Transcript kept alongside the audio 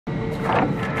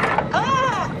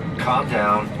Ah! Calm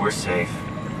down, we're safe.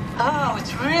 Oh,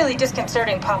 it's really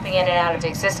disconcerting popping in and out of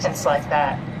existence like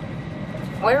that.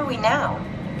 Where are we now?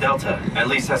 Delta, at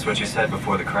least that's what you said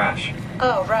before the crash.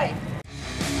 Oh, right.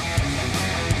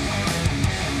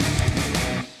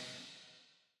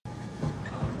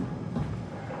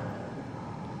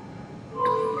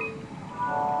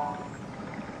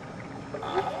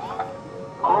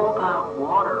 All that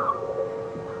water.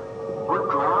 We're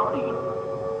drowning.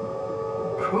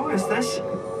 Who is this?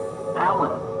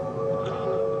 Alan.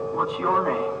 What's your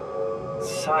name?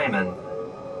 Simon.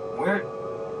 Where...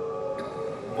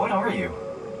 What are you?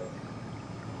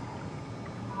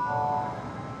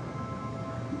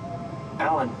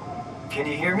 Alan, can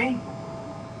you hear me?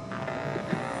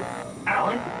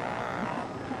 Alan?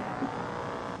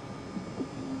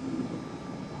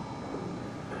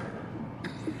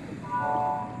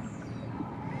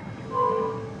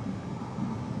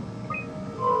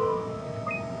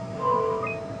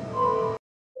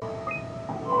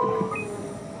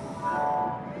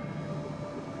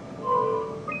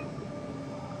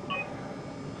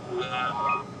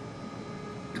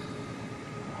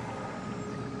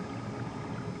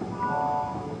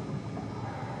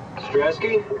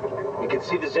 You can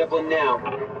see the Zeppelin now.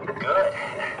 Good.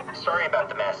 Sorry about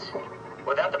the mess.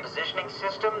 Without the positioning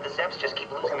system, the Zeps just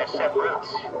keep losing their set routes.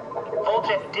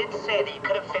 Voljet did say that you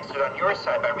could have fixed it on your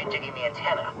side by rejigging the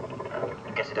antenna.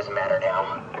 I guess it doesn't matter now.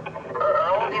 Are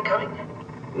all of you coming?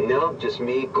 No, just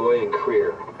me, Goy, and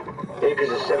Creer. Akers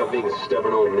is set up being a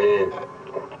stubborn old man.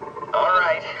 All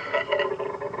right.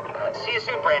 See you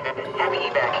soon, Brandon. Happy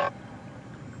evac.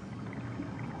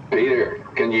 Peter,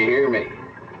 can you hear me?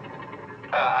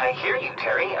 I hear you,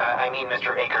 Terry. I mean,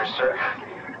 Mr. Akers, sir.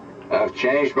 I've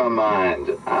changed my mind.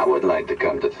 I would like to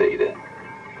come to Theta.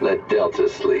 Let Delta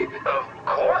sleep. Of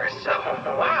course.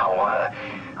 Wow.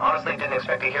 Honestly, didn't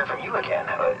expect to hear from you again.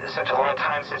 Such a long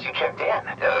time since you checked in.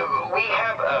 We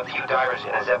have a few divers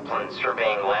in a Zeppelin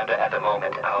surveying Lambda at the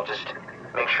moment. I'll just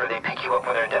make sure they pick you up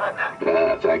when they're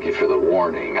done. Thank you for the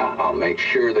warning. I'll make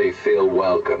sure they feel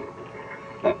welcome.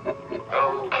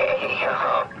 Okay.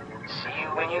 See you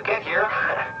when you get here.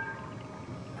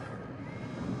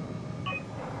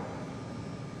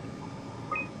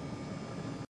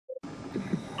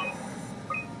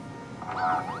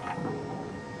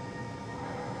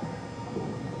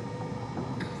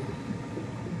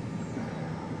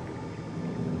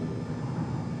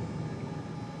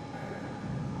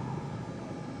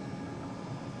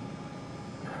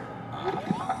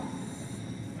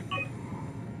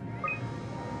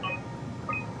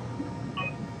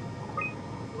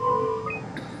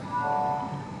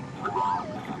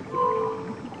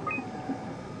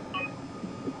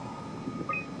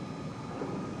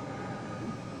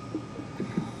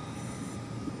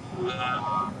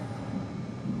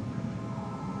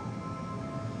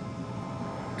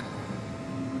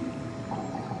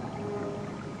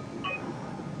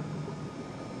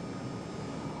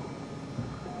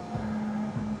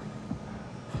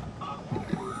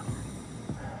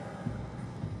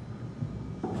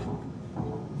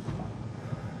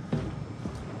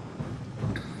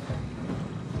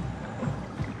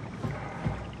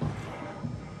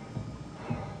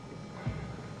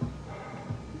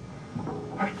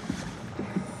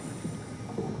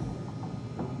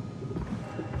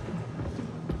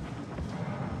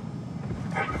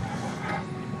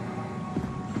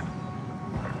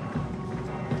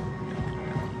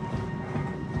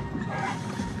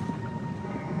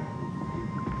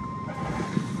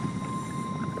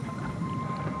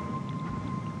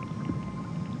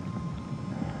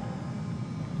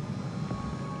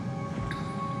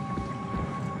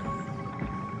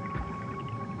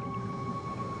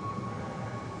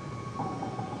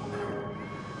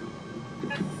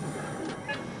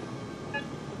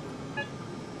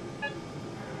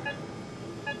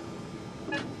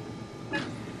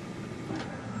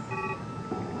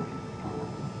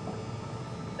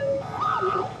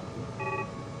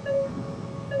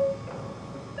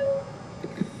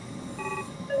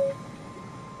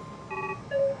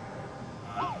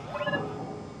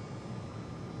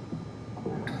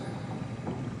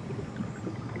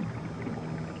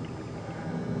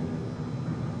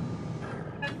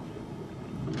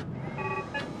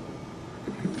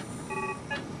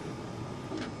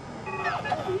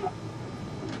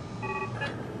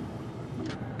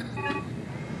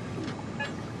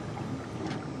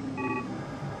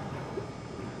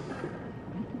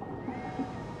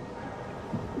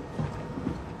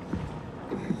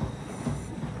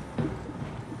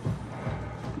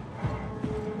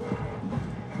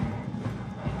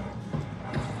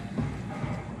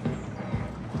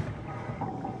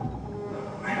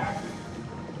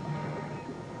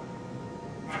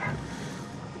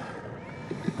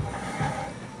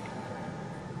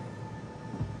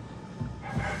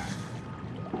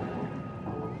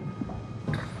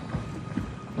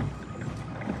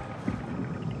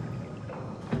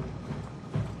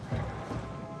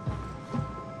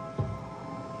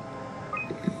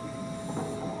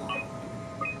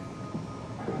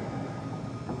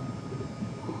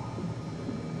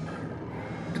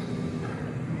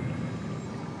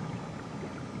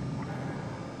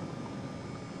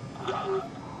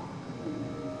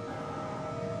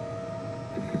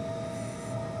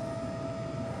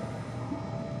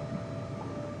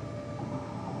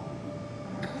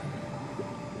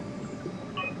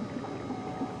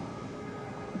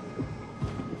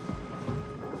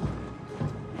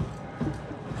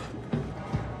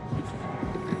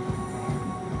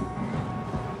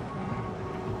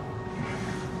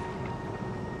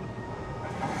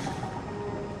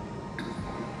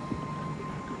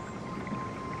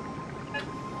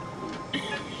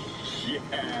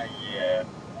 Yeah.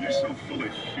 You're so full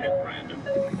of shit, Brandon.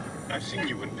 I've seen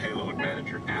you when payload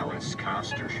manager Alice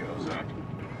Coster shows up.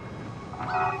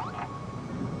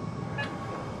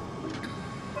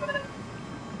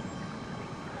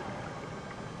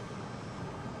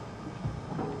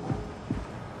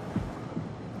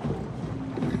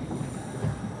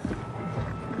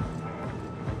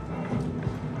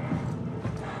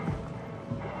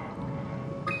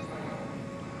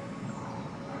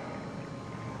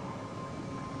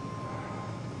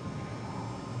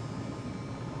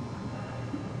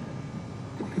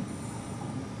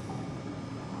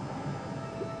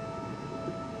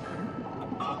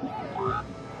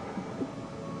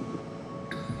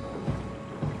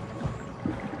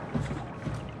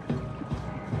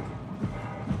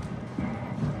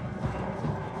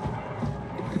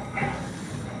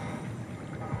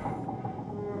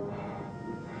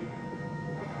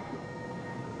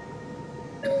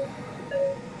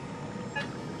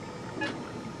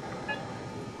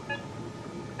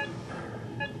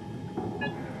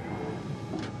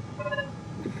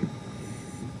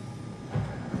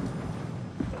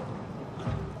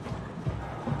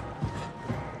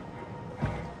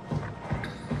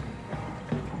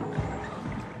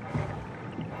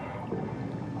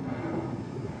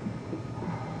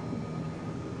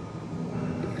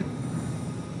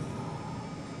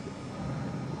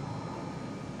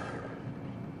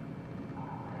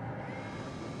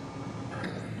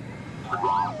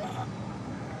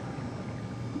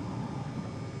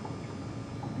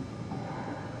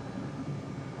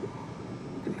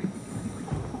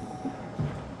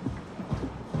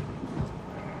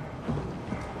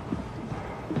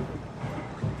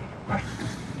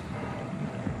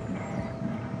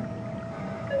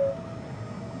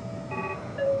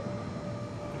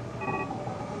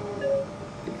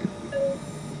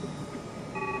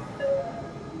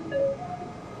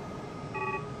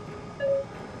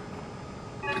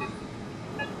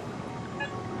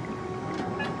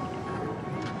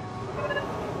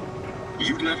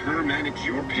 You'd let her manage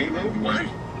your payload? What?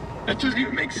 That doesn't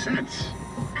even make sense.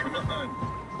 Come on.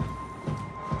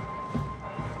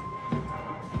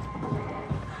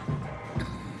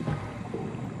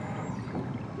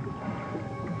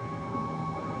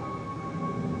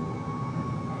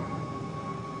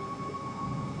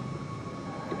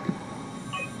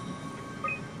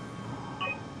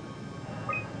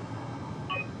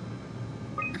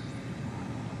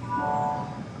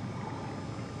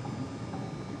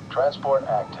 Transport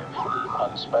active.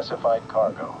 Unspecified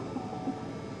cargo.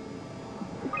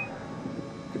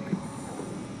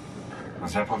 The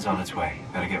Zeppelin's on its way.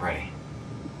 Better get ready.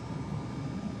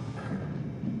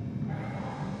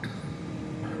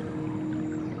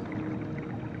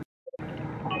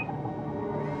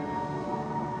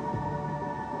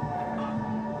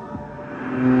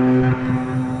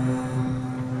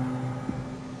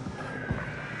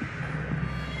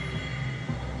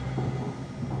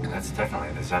 That's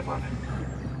definitely the Zeppelin.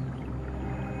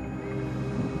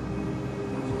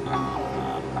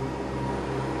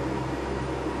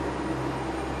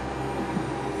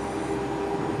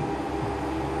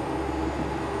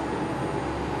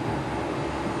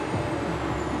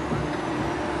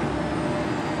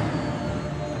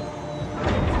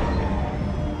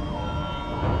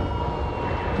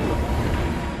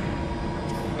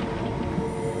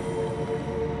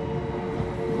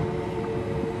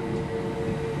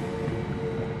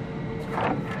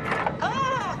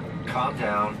 Calm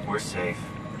down, we're safe.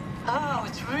 Oh,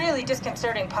 it's really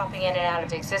disconcerting popping in and out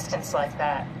of existence like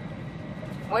that.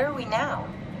 Where are we now?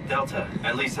 Delta,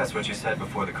 at least that's what you said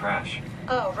before the crash.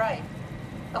 Oh, right.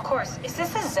 Of course, is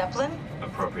this a Zeppelin?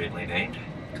 Appropriately named.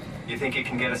 You think it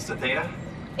can get us to Theta?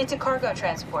 It's a cargo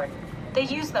transport. They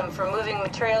use them for moving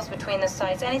materials between the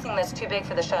sites, anything that's too big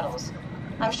for the shuttles.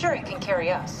 I'm sure it can carry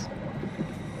us.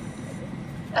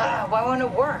 Why won't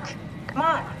it work? Come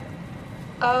on.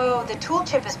 Oh, the tool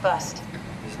chip is bust.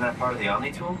 Isn't that part of the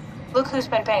Omni tool? Look who's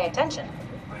been paying attention.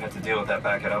 I had to deal with that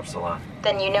back at Upsilon.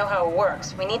 Then you know how it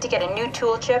works. We need to get a new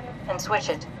tool chip and switch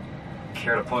it.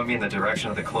 Care to point me in the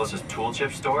direction of the closest tool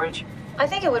chip storage? I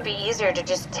think it would be easier to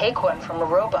just take one from a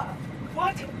robot.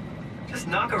 What? Just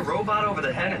knock a robot over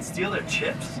the head and steal their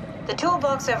chips? The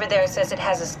toolbox over there says it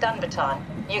has a stun baton.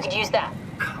 You could use that.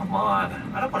 Come on,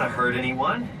 I don't want to hurt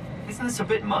anyone. Isn't this a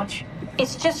bit much?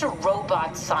 It's just a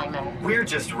robot, Simon. We're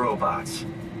just robots.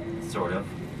 Sort of.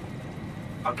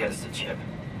 I'll get us the chip.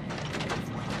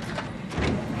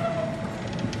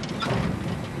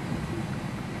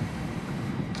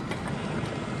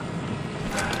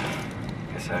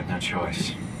 Guess I have no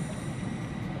choice.